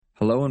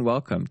Hello and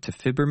welcome to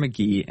Fibber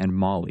McGee and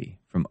Molly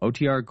from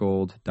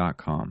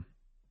OTRGold.com.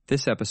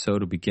 This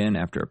episode will begin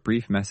after a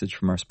brief message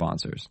from our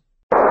sponsors.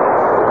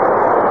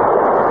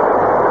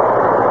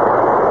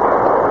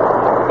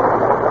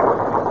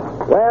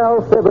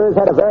 Well, Fibber's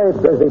had a very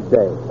busy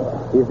day.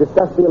 He's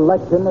discussed the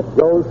election at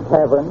Joe's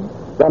Tavern,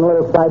 done a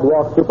little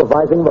sidewalk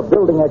supervising of a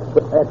building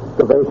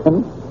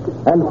excavation,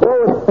 and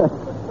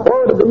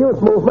forwarded the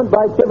youth movement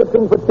by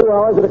kibitzing for 2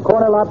 hours at a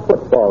corner lot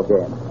football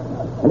game.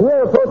 And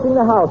here, approaching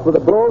the house with a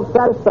glow of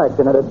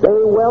satisfaction and a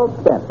day well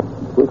spent,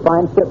 we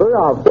find Fibber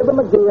of Fibber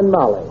McGee and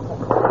Molly.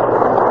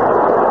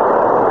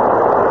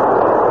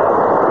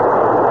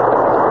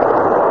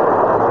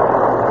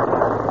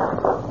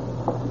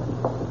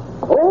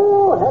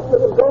 Oh, after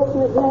the goat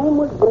in his name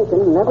was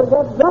drinking, never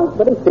got drunk,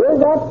 but he sure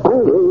got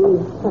hungry.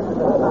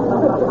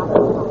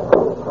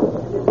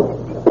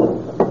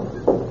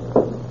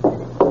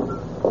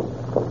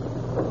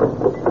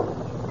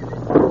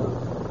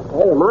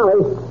 Hey,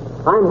 Molly.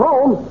 I'm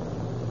home.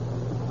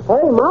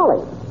 Hey, Molly.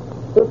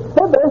 It's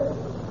Fibber.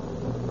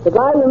 The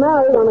guy you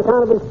married on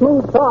account of his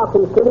smooth talk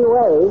and city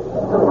ways.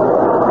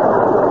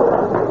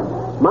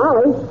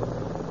 Molly?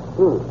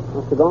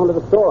 Must have gone to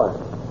the store.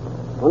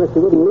 Wonder if she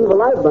wouldn't leave a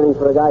light burning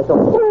for a guy so...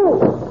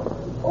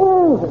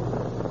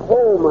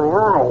 Oh, my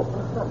eye.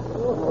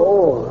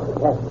 Oh,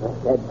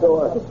 that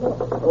door.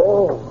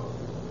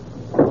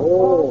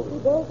 Happy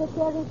day for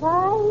cherry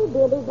pie,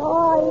 Billy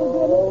boy,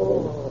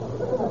 Billy.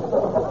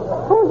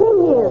 Who's in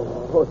here?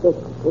 Oh,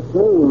 it's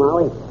me,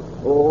 Molly.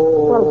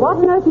 Oh. Well, what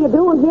on earth are you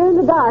doing here in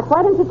the dark?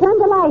 Why don't you turn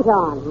the light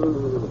on?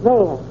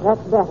 There,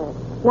 that's better.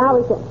 Now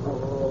we can...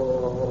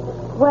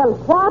 Well,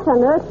 what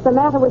on earth's the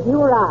matter with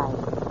your eye?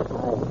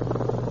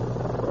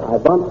 I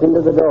bumped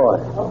into the door.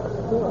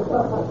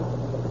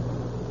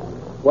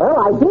 Well,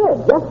 I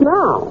did, just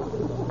now.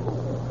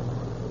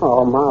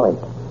 Oh, Molly.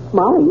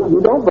 Molly, you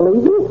don't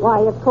believe me?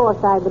 Why, of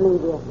course I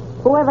believe you.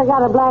 Whoever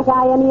got a black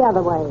eye any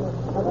other way?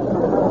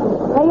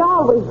 They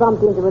always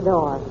bumped into a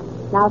door.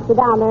 Now sit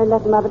down there and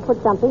let the mother put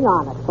something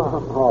on it.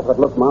 Oh, but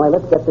look, Molly,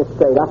 let's get this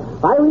straight.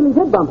 I really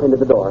did bump into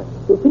the door.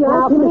 You see,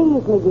 now, please,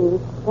 McGee.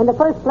 In the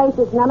first place,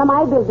 it's none of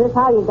my business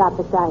how you got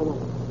the shining.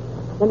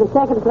 In the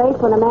second place,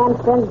 when a man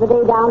spends the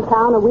day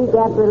downtown a week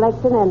after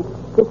election and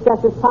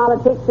discusses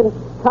politics and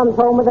comes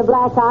home with a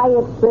black eye,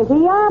 it's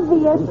pretty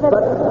obvious that...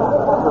 But,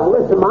 now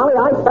listen, Molly,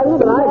 I tell you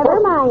that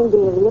Never mind,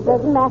 dearie. It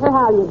doesn't matter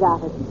how you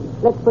got it.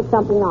 Let's put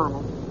something on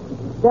it.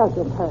 Does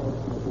it hurt?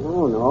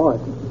 No,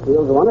 it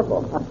feels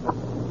wonderful.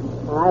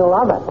 I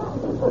love it.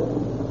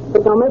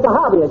 Think I'll make a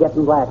hobby of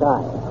getting black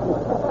eye.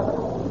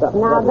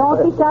 Now,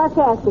 don't be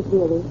sarcastic,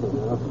 dearie.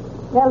 No.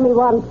 Tell me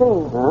one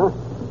thing. Huh?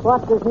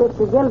 What does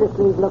Mr.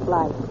 Gildersleeve look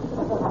like?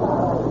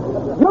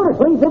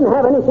 Gildersleeve didn't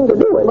have anything to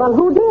do with it. Well,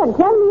 who did?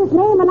 Tell me his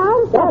name and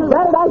I'll tell you.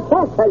 I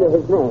can't tell you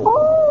his name.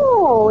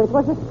 Oh, it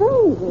was a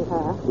stranger,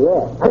 huh?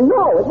 Yes. And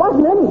no, it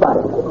wasn't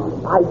anybody.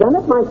 I done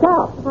it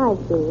myself. I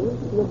see.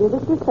 You did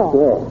it yourself.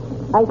 Yes.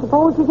 I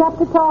suppose you got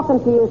to talking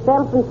to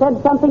yourself and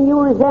said something you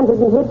resented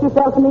and hit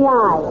yourself in the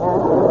eye,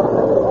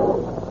 huh?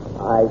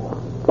 I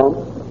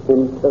bumped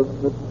into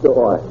the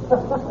door.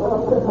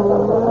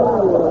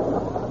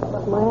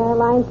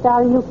 Well, I'm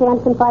sorry you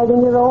can't confide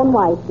in your own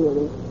wife,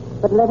 dearie.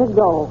 But let it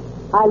go.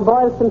 I'll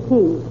boil some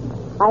tea.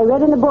 I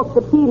read in a book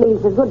that tea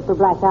leaves are good for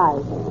black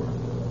eyes.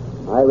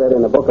 I read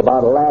in a book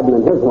about Aladdin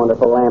and his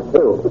wonderful lamp,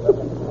 too.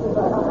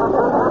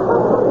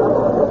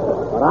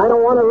 But I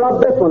don't want to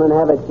rub this one and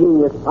have a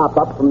genius pop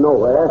up from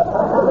nowhere.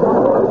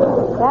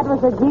 That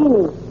was a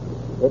genie.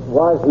 It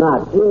was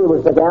not. Jeannie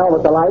was the gal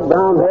with the light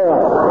brown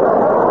hair.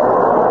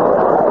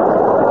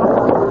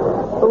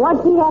 But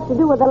what'd she have to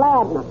do with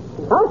Aladdin?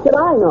 How should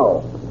I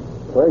know?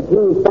 Where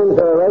Jeannie spends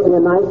her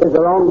Arabian nights is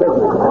her own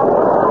business.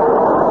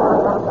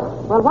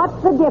 Well, what's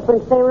the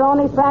difference? They were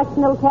only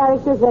fractional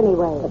characters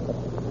anyway.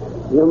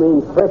 You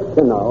mean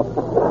frictional.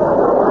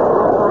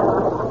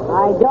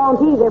 I don't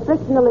either.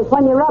 Frictional is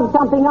when you rub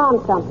something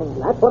on something.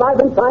 That's what I've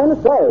been trying to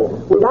say.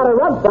 We got to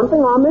rub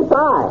something on this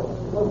eye.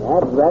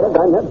 That's right.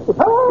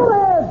 Hello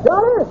there,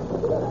 Johnny.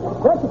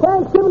 Got your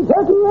Thanksgiving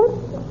turkey yet?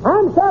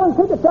 I'm selling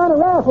tickets on a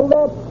raffle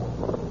that...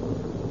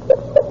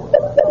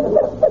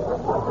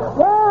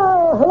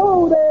 Well,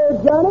 hello there,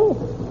 Johnny.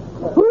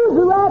 Who's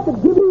the rat that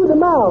give you the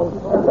mouth?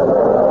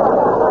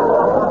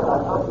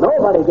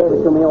 Nobody gave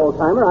it to me,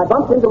 old-timer. I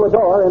bumped into a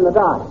door in the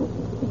dark.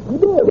 You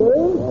did,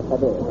 eh? Yes, I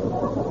did.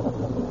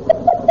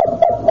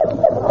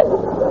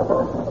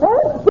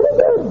 That's pretty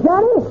good,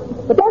 Johnny.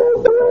 But that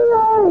ain't the way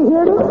I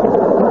heard it.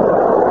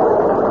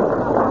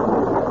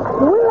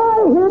 The way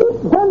I heard it,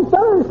 some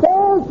feller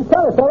says to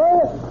tell a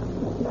feller,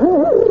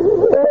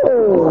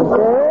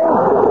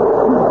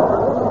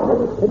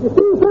 did you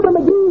see Fibber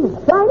McGee's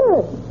shiner?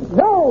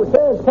 No,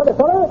 says t'other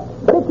feller,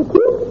 but it's a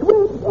cute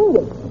switch, ain't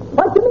it?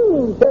 What you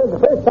mean, says the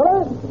first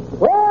feller.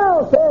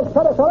 Well, says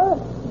t'other feller,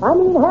 I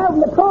mean having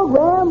the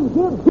program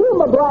gives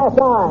him a glass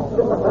eye.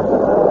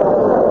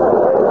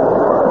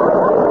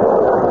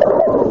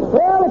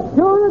 Well, it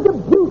sure is a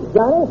beaut,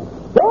 Johnny.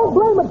 Don't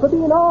blame it for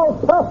being all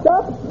puffed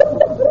up.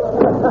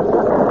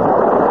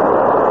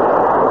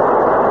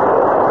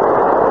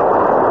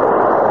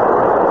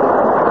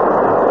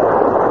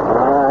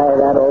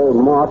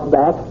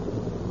 back.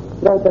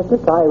 Does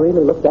this eye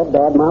really look that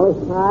bad, Molly?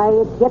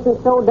 It's getting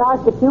so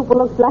dark the pupil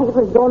looks like it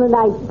was going to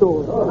night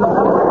school.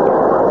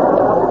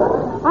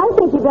 I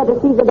think you better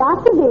see the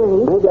doctor,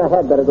 dearie. Maybe I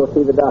had better go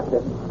see the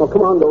doctor. Well,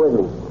 come on, go with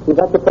me. You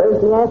got your purse?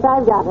 Yes,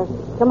 I've got it.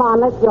 Come on,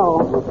 let's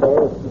go.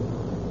 Okay.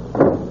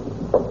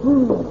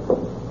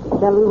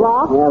 Shall we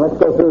walk? Yeah, let's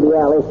go through the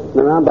alley and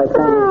around by Sandy's.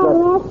 Hi,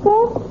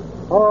 mister.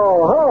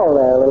 Oh, hello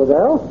there, little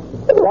girl.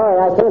 Sorry,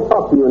 I can't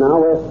talk to you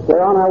now. We're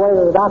on our way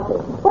to the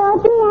doctor.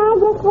 Well, gee, I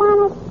just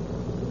want to...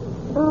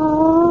 Your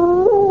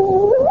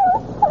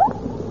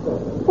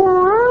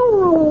eye,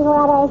 honey,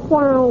 what a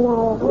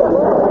shiner.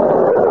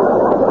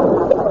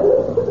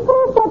 Who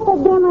put the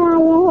dimmer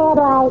on your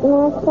headlight,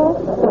 mister?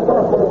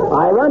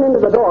 I run into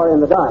the door in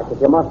the dark, if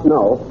you must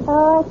know.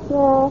 Oh,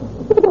 sure.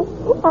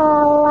 A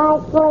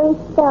likely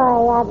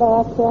story, I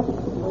bet you.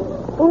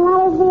 And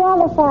what does the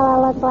other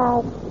fellow look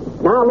like?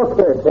 Now, look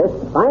here, sis.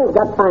 I ain't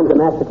got time to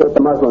masticate the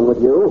muslin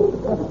with you.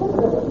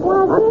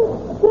 Well,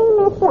 gee,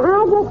 mister,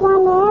 I just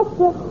wanted to ask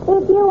you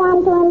if you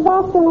want to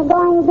invest in a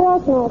going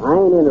business. I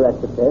ain't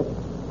interested, sis.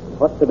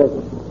 What's the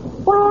business?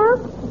 Well,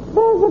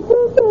 there's a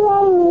PTA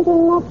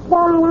meeting next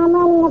door, and I'm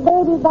running a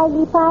baby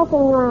buggy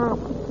parking lot.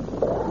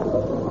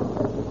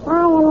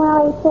 I and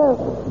Willie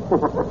Toops.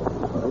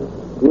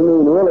 You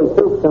mean Willie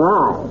Toops and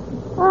I?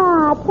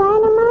 Oh,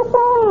 trying to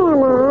muscle in,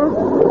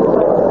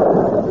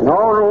 huh? No,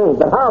 I ain't.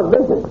 But how's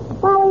business?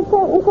 Well, we've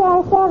taken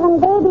care of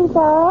 7 babies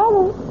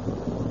already.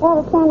 At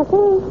a cent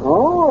apiece.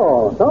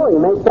 Oh, so you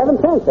made 7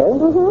 cents, eh?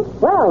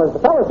 Mm-hmm. Well, as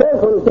the fellow says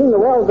when he's seen the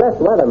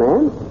well-dressed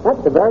weatherman, that's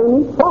a very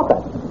neat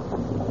profit.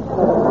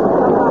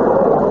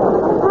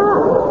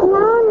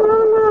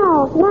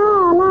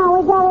 No,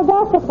 we got a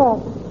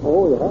deficit.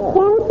 Oh, yeah.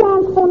 10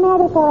 cents for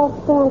medical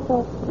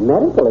expenses.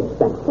 Medical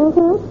expense?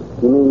 Mm-hmm.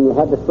 You mean you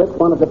had to switch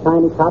one of the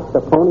tiny cots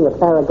to pony a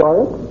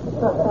paregoric?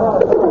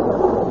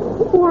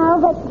 No,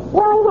 but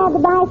Willie had to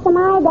buy some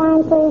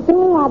iodine for his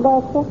knee, I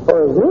bet you.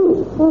 For his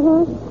knee?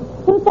 Mm-hmm.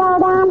 He fell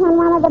down when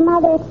one of the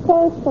mothers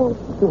chased him.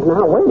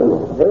 Now, wait a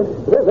minute.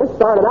 This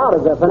started out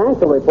as a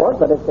financial report,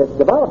 but it's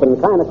developing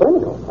kind of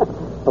clinical.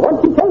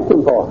 What'd she chase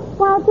him for?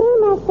 Well, gee,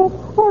 mister,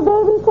 her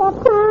baby kept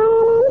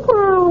crying and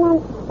crying,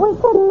 and we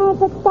couldn't make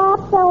it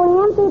stop, so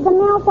we emptied the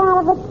milk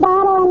out of its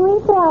bottle and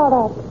refilled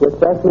it. With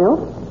fresh milk?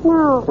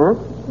 No. Huh?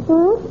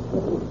 Hmm?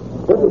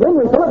 If you didn't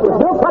refill it with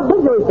milk, what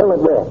did you refill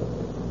it with?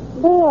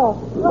 Beer.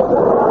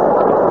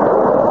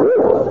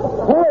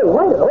 Hey,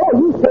 wait. Oh,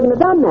 you shouldn't have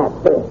done that,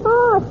 sis.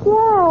 Oh,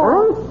 sure.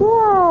 Huh?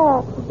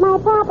 Sure. My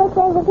papa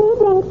says if he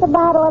drinks a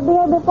bottle of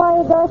beer before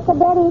he goes to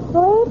bed, he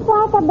sleeps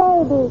like a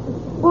baby.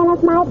 And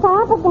if my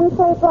papa can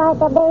sleep like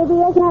a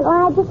baby, isn't it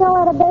logical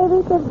that a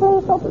baby should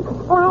sleep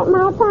like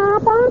my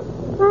papa?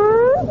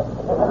 Huh?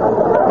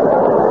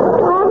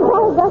 Well,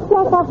 I'll go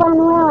check up on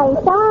Willie.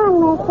 So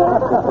long, mister.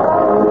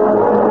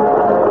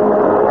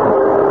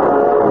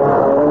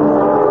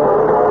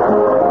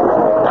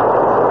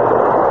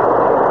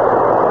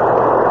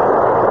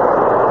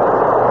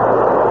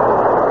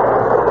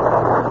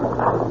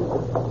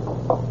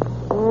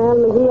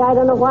 I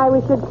don't know why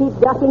we should keep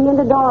ducking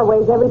into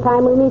doorways every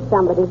time we meet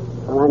somebody.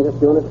 Well, I'm just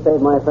doing it to save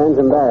my friends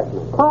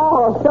embarrassment.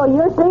 Oh, so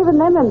you're saving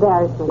them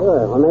embarrassment.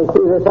 Sure. When they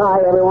see this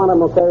eye, every one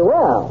of them will say,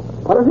 well,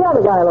 what does the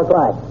other guy look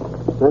like?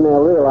 Then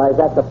they'll realize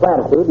that's a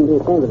platitude and be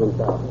ashamed of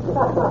themselves.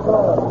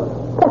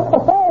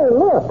 Hey,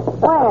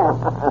 look. Where?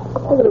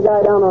 Look at the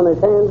guy down on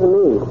his hands and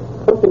knees,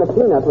 pushing a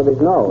peanut with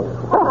his nose.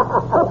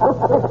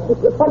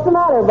 What's the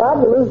matter,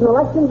 Bob? You lose an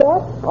election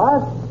bet?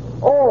 What?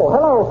 Oh,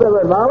 hello,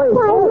 Fibber and Molly.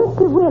 Why,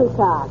 Mr.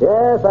 Wilcox.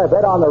 Yes, I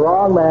bet on the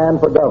wrong man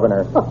for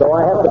governor, so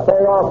I have to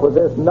pay off with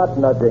this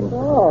nut-nudging.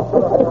 Oh.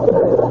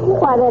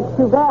 Why, that's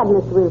too bad,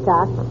 Mr.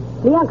 Wilcox.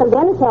 The Uncle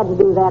Dennis had to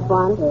do that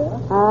one.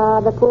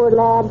 Ah, the poor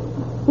lad.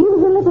 He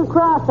was a little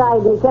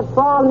cross-eyed and he kept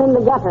falling in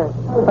the gutter.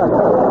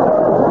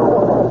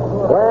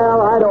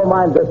 Well, I don't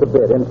mind this a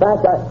bit. In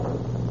fact,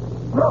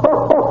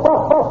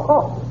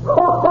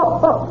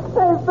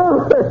 Hey,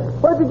 Fibber,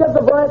 where'd you get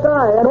the black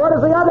eye? And what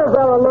does the other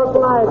fellow look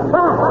like?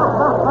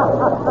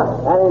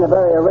 That ain't a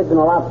very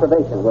original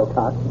observation,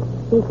 Wilcox.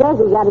 He says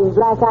he got his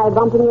black eye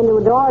bumping into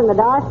a door in the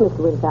dark, Mr.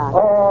 Wilcox.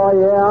 Oh,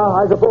 yeah,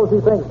 I suppose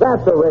he thinks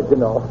that's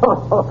original.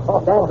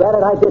 That's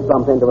it, I did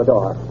bump into a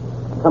door.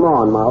 Come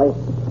on, Molly.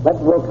 Let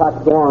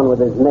Wilcox go on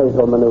with his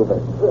nasal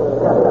maneuvers.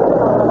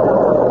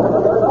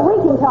 We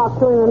can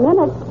talk to him a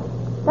minute.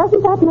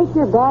 Doesn't that make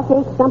your back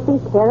ache something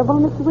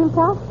terrible, Mr.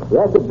 Wilcox?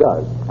 Yes, it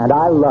does, and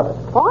I love it.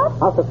 What?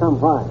 How to come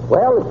why?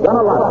 Well, it's done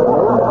a lot for me.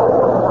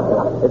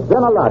 It's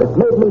done a lot. It's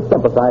made me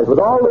sympathize with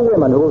all the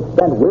women who have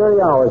spent weary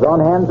hours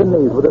on hands and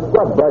knees with a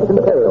scrub brush and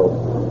tails,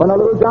 when a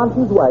little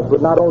Johnson's wax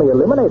would not only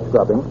eliminate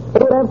scrubbing,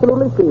 but would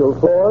absolutely seal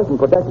floors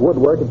and protect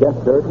woodwork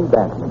against dirt and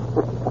dampness.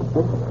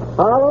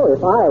 Harlow,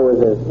 if I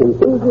was as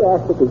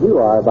enthusiastic as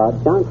you are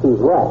about Johnson's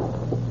wax,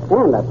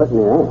 and I put in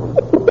your hand,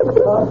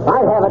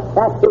 I'd have it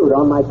tattooed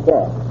on my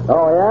chest.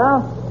 Oh,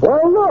 yeah?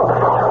 Well, look.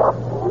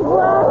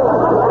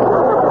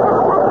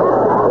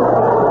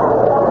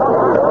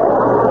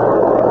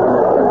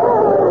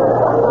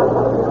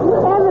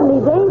 Heavenly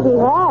days he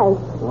has.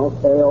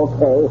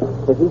 Okay.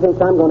 If he thinks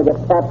I'm going to get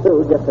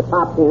tattooed just to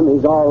top him,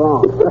 he's all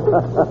wrong.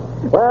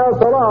 Well,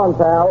 so long,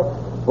 pal.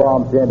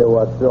 Bumped into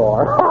a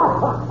door.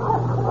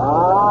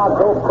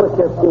 Go push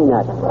your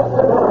peanut.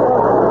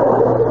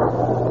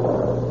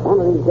 One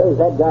of these days,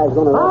 that guy's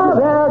going to...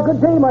 there. Good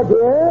day, my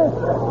dear.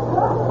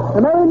 A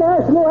Merry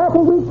National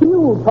Apple Week to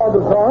you,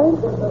 Toddlecoin.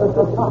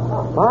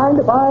 Mind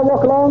if I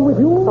walk along with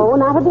you? Oh,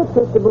 not a bit,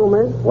 Mr.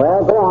 Boomer.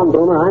 Well, go on,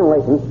 Boomer. I'm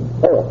waiting.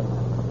 Hey,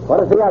 what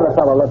does the other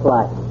fellow look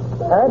like?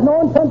 I had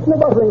no intention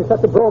of uttering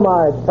such a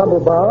bromide,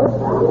 Tumblebug.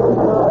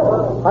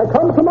 I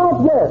come from out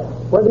west,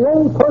 where the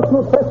only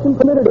personal question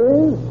permitted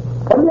is,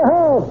 what do you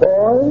have,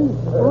 boys?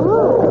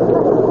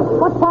 Oh.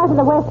 What part of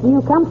the West do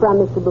you come from,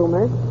 Mr.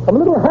 Boomer? From a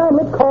little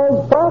hamlet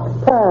called Fox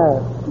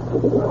Pass.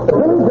 The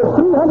village of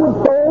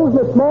 300 souls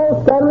and a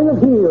small scattering of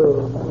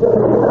hills.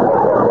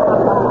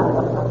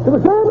 It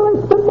was there that I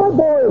spent my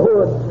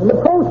boyhood, and the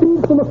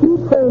proceeds from a few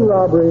train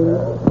robberies.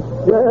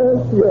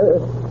 Yes.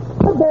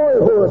 My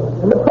boyhood,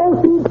 and the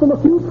proceeds from a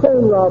few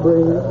train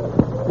robberies.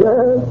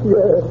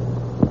 Yes.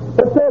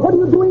 But what are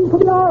you doing for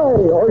the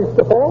eye,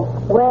 Oyster Folk?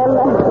 Well,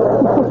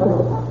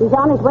 he's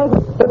on his way to...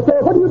 But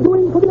what are you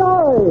doing for the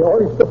eye,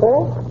 Oyster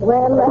Folk?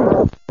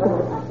 Well,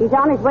 he's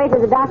on his way to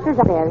the doctor's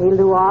up there. He'll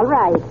do all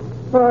right.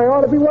 I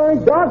ought to be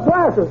wearing dark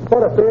glasses,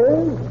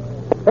 Butterfield.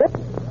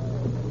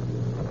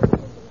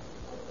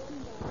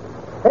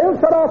 They'll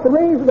shut off the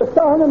rays of the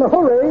sun and the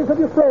hurrays of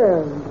your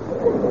friends.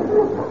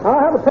 I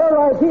have a pair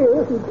right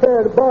here if you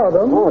care to borrow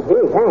them. Oh,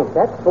 gee, thanks.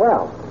 That's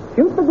swell.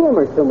 Shoot the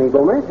bloomers to me,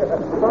 Boomer.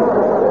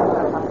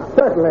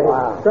 Certainly.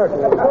 Are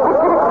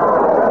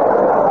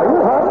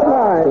you hot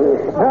tonight?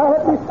 Now,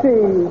 let me see.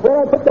 Where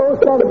I put those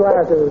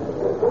sunglasses?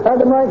 Had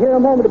them right here a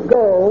moment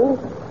ago.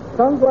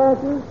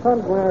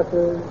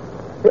 Sunglasses.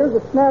 Here's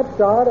a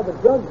snapshot of a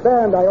jug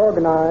band I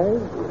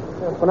organized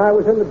when I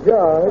was in the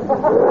jug.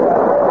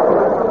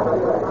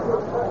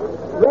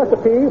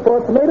 Recipe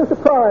for tomato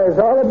surprise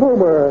a la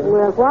Boomer.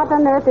 Well, what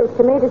on earth is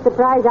tomato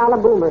surprise a la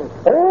Boomer?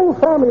 Old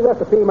family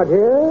recipe, my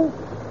dear.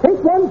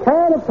 Take 1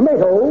 can of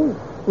tomatoes,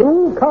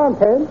 remove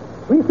contents,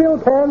 refill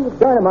can with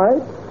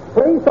dynamite,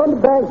 place on the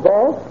bank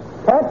vault,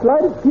 catch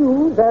lighted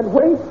fuse, and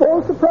wait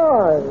for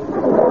surprise.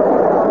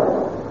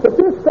 If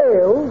this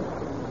fails,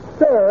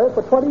 stir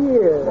for 20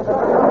 years.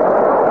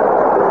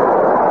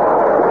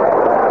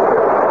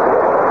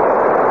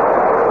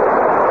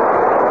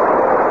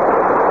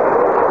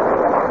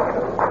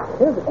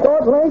 Here's a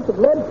short length of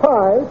lead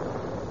pipe,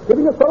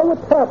 giving a fellow a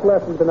tap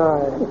lesson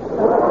tonight.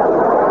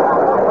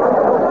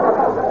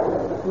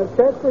 And a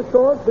check for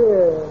short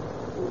beer.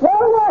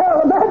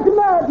 Well, imagine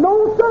that.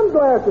 No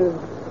sunglasses.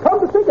 Come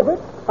to think of it,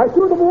 I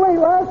threw them away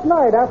last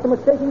night after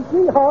mistaking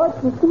 3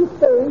 hearts and 2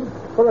 spades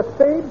for a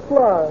spade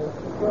flush.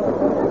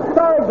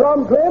 Sorry,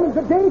 Glum Glim. It's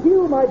a day to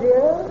you, my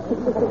dear.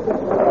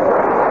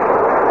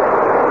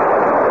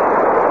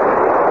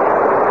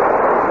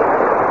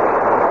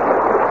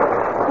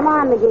 Come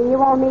on, McGee. You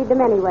won't need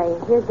them anyway.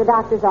 Here's the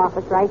doctor's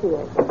office right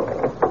here.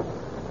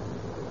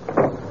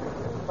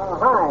 Oh,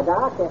 hi,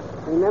 Doc.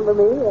 Remember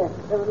me,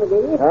 Mr.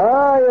 McGee?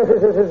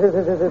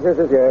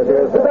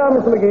 Yes. Sit down,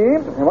 Mr.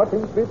 McGee. And what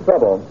seems to be the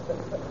trouble?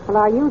 Well,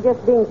 are you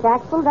just being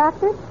tactful,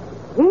 Doctor?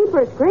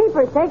 Jeepers,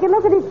 creepers, take a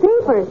look at his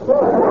peepers.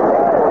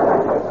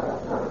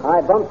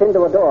 I bumped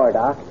into a door,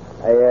 Doc.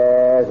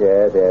 Yes.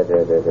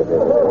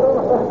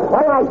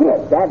 Why, I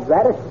did, Dad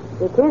Gladys.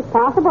 It is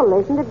possible,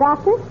 isn't it,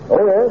 Doctor?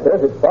 Oh, yes,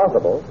 it's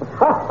possible.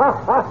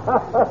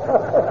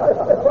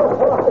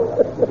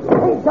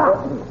 Hey,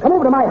 Doc, come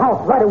over to my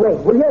house right away,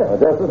 will you?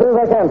 Just as soon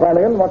as I can,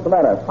 Flanagan. What's the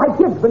matter? My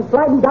kid's been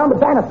sliding down the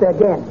banister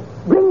again.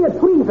 Bring your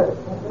tweezers.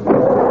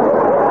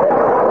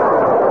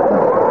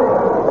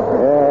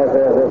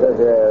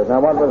 Yes. Now,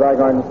 what was I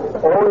going...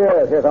 Oh,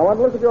 yes. I want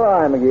to look at your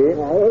eye, McGee.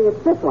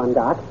 It's this one,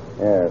 Doc.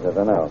 Yes,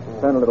 I know.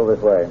 Turn a little this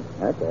way.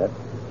 That's it.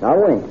 Now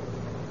wink.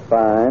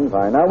 Fine.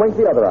 Now wink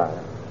the other eye.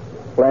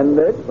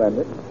 Splendid.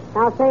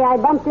 I'll say I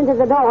bumped into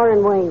the door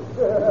and winked.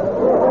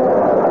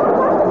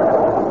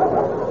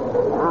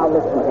 Now,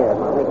 listen here,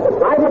 Molly.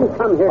 I didn't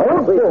come here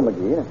Oh, still,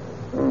 McGee.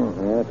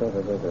 Yes.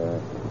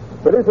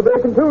 Pretty severe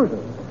contusion.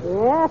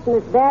 Yes, and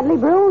it's badly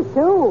bruised,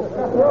 too.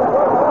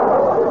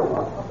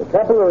 The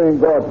capillary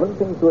engorgement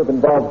seems to have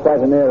involved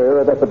quite an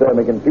area of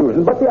epidermic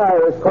infusion, but the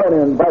iris,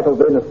 cornea, and vital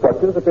venous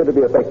structures appear to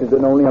be affected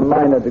in only a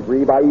minor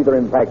degree by either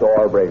impact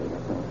or abrasion.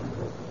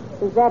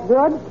 Is that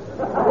good?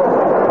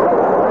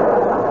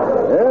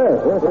 Yes.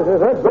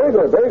 That's very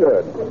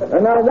good.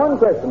 And now one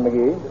question,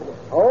 McGee.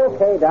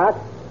 Okay, Doc.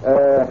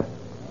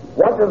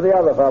 What does the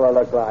other fellow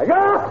look like?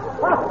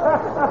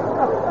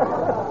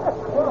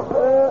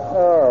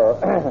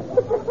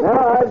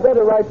 Now, I'd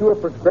better write you a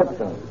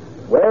prescription.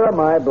 Where are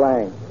my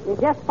blanks? You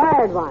just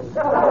fired one.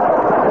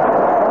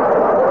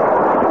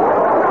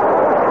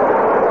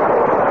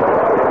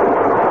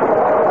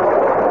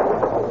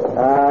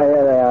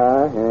 Here they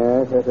are.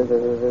 Yes.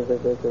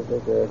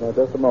 Now,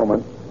 just a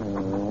moment.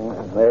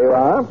 There you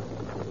are.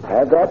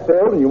 Have that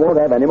filled, and you won't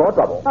have any more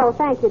trouble. Oh,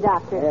 thank you,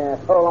 Doctor.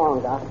 So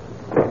long, Doc.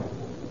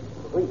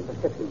 Read the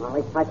prescription,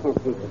 Molly. I can't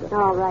see it.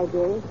 All right,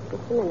 dearie.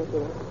 Just a minute,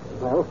 dear.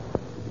 Well,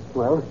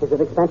 Well, is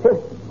it expensive?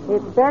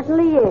 It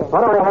certainly is.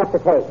 What do I have to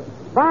take?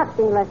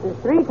 Boxing lessons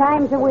 3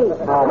 times a week.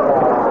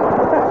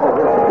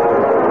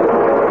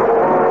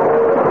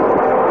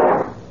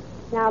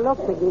 Now, look,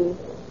 McGee.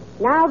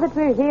 Now that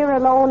we're here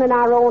alone in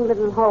our own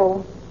little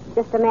home,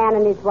 just a man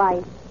and his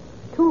wife,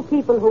 2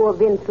 people who have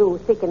been through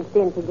thick and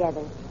thin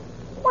together,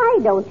 why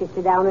don't you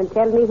sit down and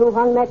tell me who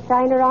hung that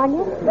shiner on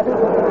you?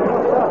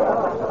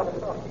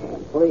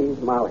 Please,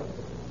 Molly.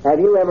 Have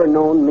you ever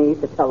known me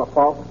to tell a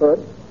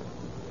falsehood?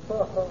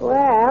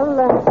 Well,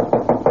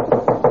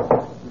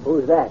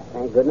 Who's that,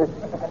 thank goodness?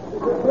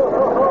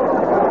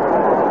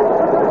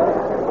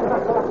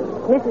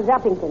 Mrs.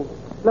 Uppington.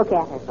 Look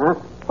at her. Huh?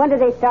 When did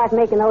they start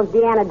making those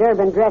Deanna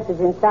Durbin dresses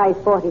in size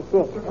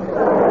 46?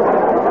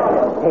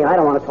 Hey, I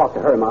don't want to talk to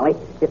her, Molly.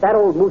 If that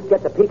old moose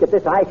gets a peek at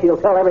this eye, she'll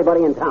tell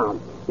everybody in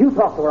town. You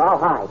talk to her, I'll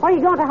hide. Where are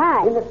you going to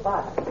hide? In this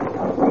spot.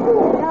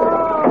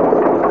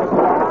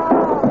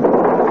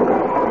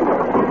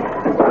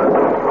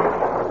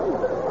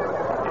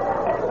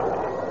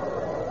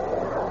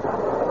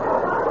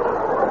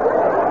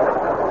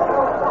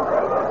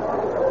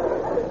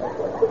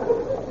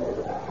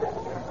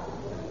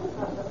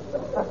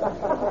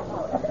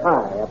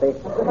 Hi, Uppy.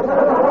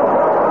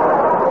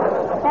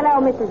 Hello,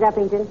 Mrs.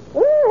 Uppington.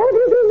 Oh, how do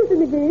you do, Mr.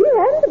 McGee?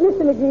 And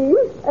Mr. McGee.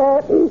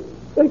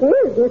 It is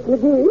Miss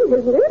McGee,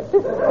 isn't it?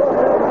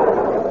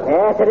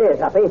 Yes, it is,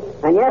 Uppy.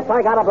 And yes,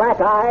 I got a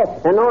black eye.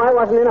 And no, I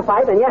wasn't in a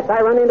fight. And yes,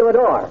 I run into a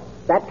door.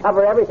 That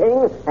cover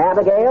everything,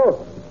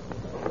 Abigail?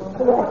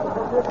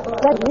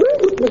 But you,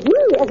 Miss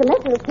McGee, as a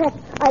matter of fact,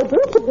 I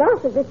broke the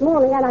glasses this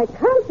morning and I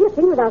can't see a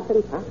thing without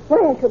them. Huh?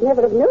 Why, I should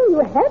never have known you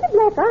had a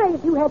black eye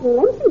if you hadn't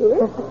mentioned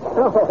it.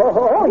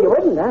 Oh, you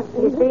wouldn't, huh?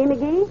 You see,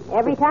 McGee?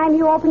 Every time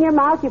you open your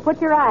mouth, you put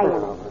your eye in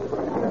it.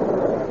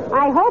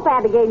 I hope,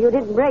 Abigail, you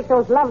didn't break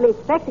those lovely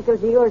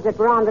spectacles of yours that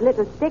were on the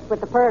little stick with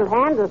the pearl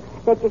handle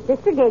that your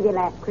sister gave you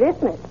last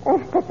Christmas.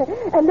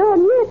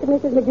 Lorgnette,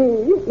 Mrs.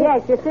 McGee.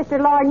 Yes, your sister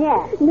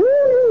Lorgnette.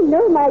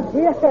 No, my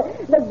dear.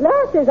 The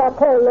glasses are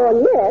called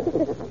lorgnette.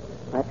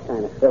 That's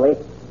kind of silly.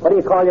 What do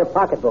you call your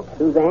pocketbook,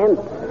 Suzanne?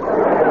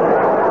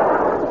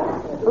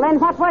 Well, then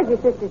what was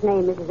your sister's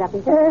name, Mrs.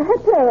 Uppington?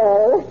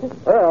 Pearl.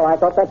 Pearl, I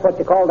thought that's what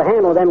you called the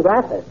handle of them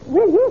glasses.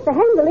 Well, yes, the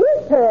handle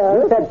is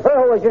Pearl. You said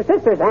Pearl was your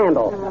sister's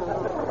handle.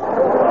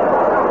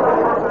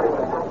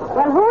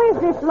 Well, who is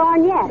this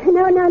Lorgnette?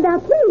 No,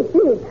 please.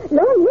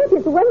 Lorgnette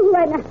is the one who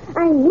I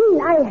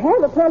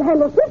have a pearl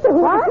handle sister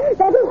who... What?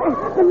 That is,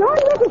 the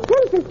Lorgnette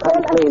itself is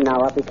called... Come clean now,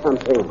 Uppy, come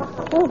clean.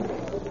 Oh.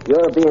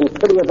 You're being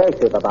pretty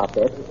evasive about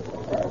this.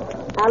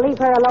 I'll leave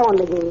her alone,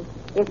 McGee.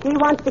 If she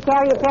wants to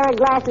carry a pair of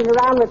glasses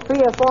around with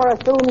 3 or 4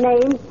 assumed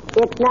names,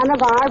 it's none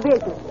of our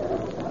business.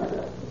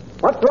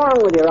 What's wrong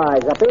with your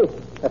eyes, Uppy?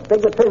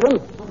 Astigmatism?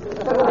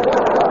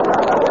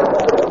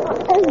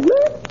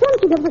 Yes,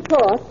 something of the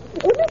sort.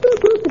 Everything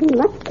seems to be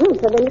much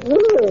closer than it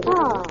really is.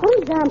 Ah. For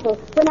example,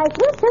 when I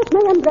thrust out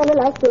my umbrella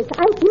like this,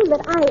 I feel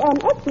that I am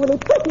actually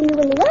poking you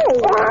in the eye.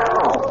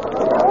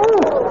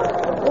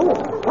 Oh,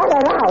 cut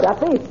it out,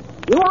 Uppy.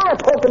 You are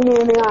poking me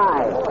in the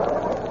eye.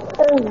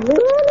 Oh,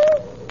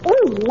 really?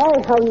 Oh, my,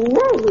 how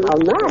nice. How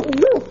nice?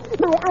 Yes,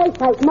 my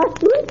eyesight must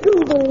be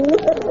improving.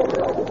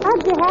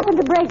 How'd you happen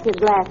to break your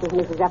glasses,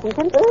 Mrs.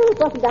 Uppington? Oh, it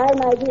wasn't I,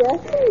 my dear.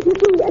 You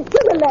see,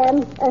 Sugar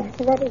Lamb,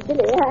 that is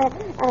Billy,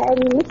 I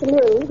mean, Mr.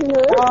 Mills, you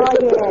know. Oh,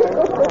 yes.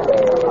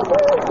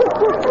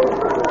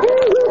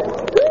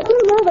 He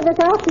came over this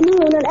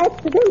afternoon and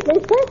accidentally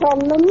sat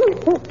on them.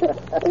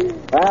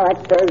 Well,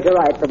 that serves you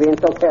right for being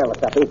so careless,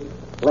 Uppy.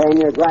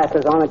 Laying your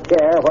glasses on a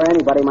chair where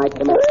anybody might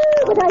come in.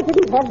 Oh, but I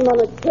didn't have them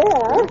on a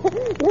chair.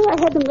 No, I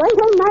had them right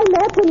on my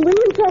lap when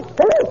William said,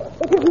 "Oh,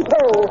 it isn't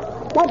so."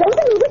 Now, don't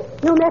believe it,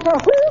 no matter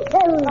who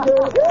tells you.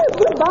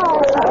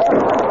 Goodbye.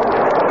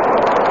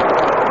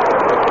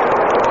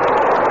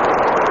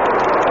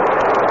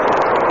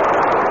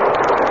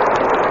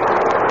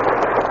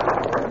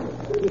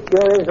 She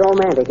sure is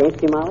romantic, ain't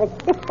she, Molly?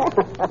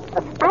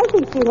 I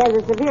think she has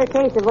a severe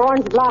case of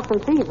orange blossom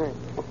fever.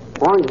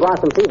 Orange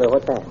blossom fever,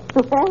 what's that?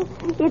 Well,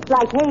 it's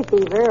like hay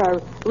fever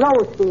or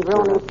rose fever,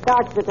 only it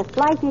starts with a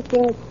slight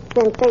itching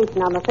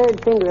sensation on the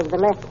 3rd finger of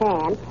the left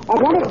hand, and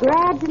then it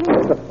gradually...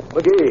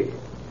 McGee,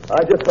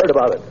 I just heard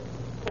about it.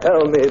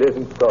 Tell me it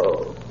isn't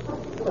so.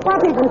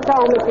 What isn't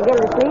so, Mr.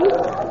 Gildersleeve?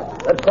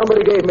 That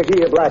somebody gave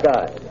McGee a black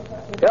eye.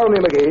 Tell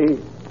me,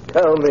 McGee.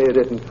 Tell me it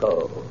isn't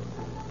so.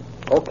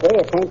 Okay,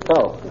 it ain't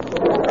so.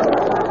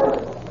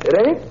 It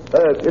ain't?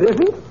 It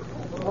isn't?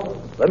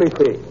 Let me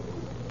see.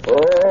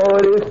 Oh,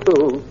 it is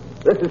too.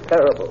 This is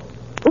terrible.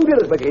 Who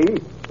did it, McGee?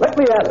 Let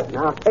me at it.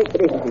 Now, take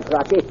it easy,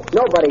 Rocky.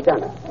 Nobody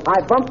done it.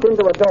 I bumped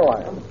into a door.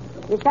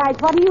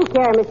 Besides, what do you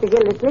care, Mr.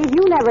 Gildersleeve?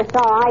 You never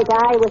saw eye to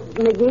eye with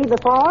McGee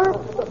before.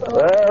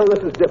 Well,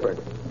 this is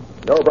different.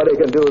 Nobody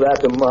can do that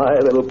to my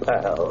little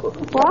pal.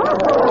 What?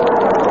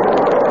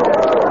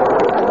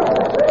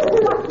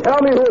 Tell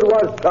me who it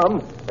was,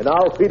 chum, and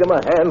I'll feed him a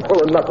handful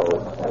of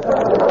knuckles.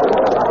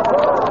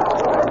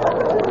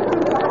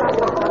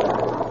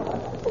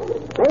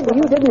 Maybe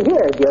you didn't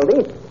hear,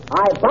 Gildy.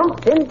 I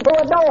bumped into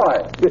a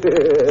door.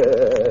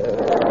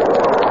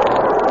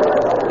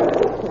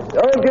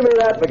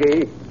 that,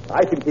 McGee.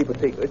 I can keep a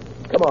secret.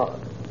 Come on.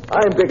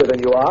 I'm bigger than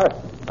you are.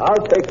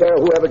 I'll take care of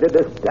whoever did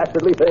this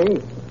dastardly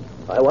thing.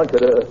 I want you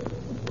to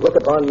look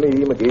upon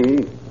me,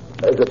 McGee,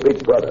 as a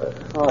big brother.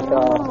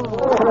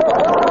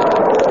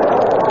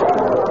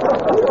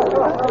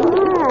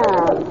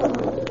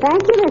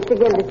 Thank you, Mr.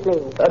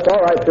 Gildersleeve. That's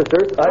all right, sister.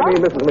 I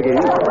mean, Mrs.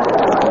 McGee.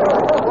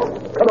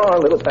 Come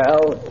on, little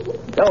pal.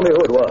 Tell me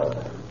who it was.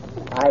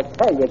 I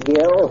tell you,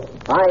 Gil,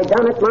 I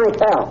done it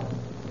myself.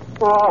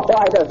 Oh,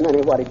 why doesn't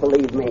anybody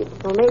believe me?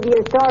 Well, maybe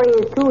your story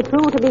is too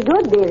true to be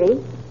good, dearie.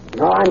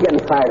 No, I'm getting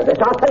tired of this.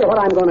 I'll tell you what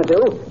I'm going to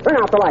do. Turn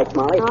out the lights,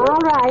 Molly. All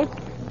right.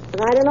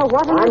 But I don't know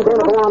what I'm going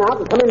to go on out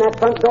and come in that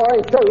front door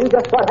and show you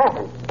just what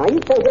happened. Now, you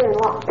stay here and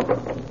watch.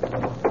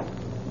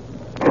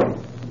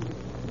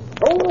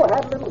 Oh,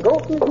 that little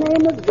goat, his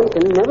name was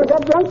Bacon. Never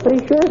got drunk, but he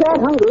sure is that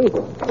hungry.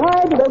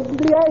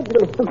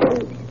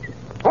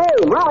 Hey,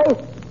 Molly.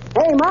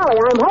 Hey, Molly,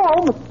 I'm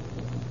home.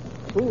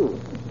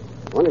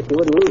 Wonder if she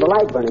wouldn't leave the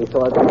light burning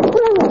so I got...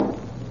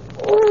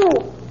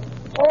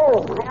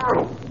 Oh, my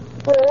eye.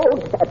 Oh,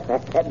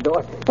 that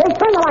door. Hey,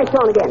 turn the lights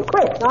on again,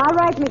 quick. All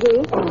right,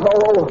 McGee.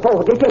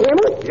 Oh, did you hear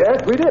me?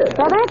 Yes, we did.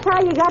 So that's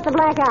how you got the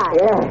black eye.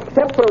 Yeah,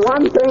 except for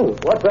one thing.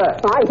 What's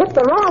that? I hit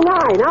the wrong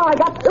eye. Now I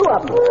got two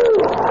of them.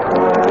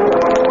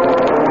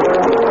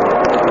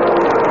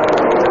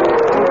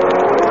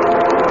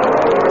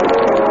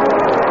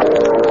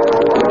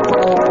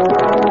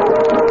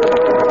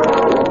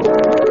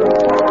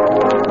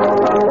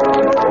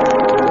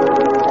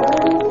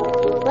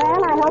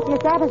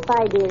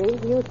 Satisfied, dearie.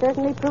 You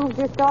certainly proved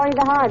your story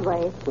the hard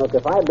way. Look,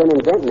 if I'd been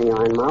inventing the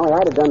yarn, Molly,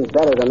 I'd have done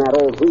better than that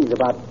old wheeze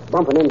about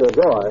bumping into a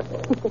door.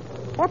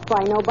 That's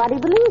why nobody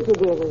believes you,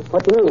 dearie.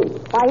 What do you mean?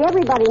 Why,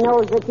 everybody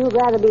knows that you'd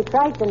rather be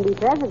trite than be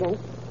president.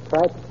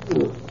 Right.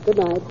 Good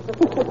night.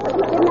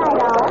 Good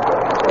night,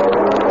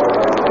 all.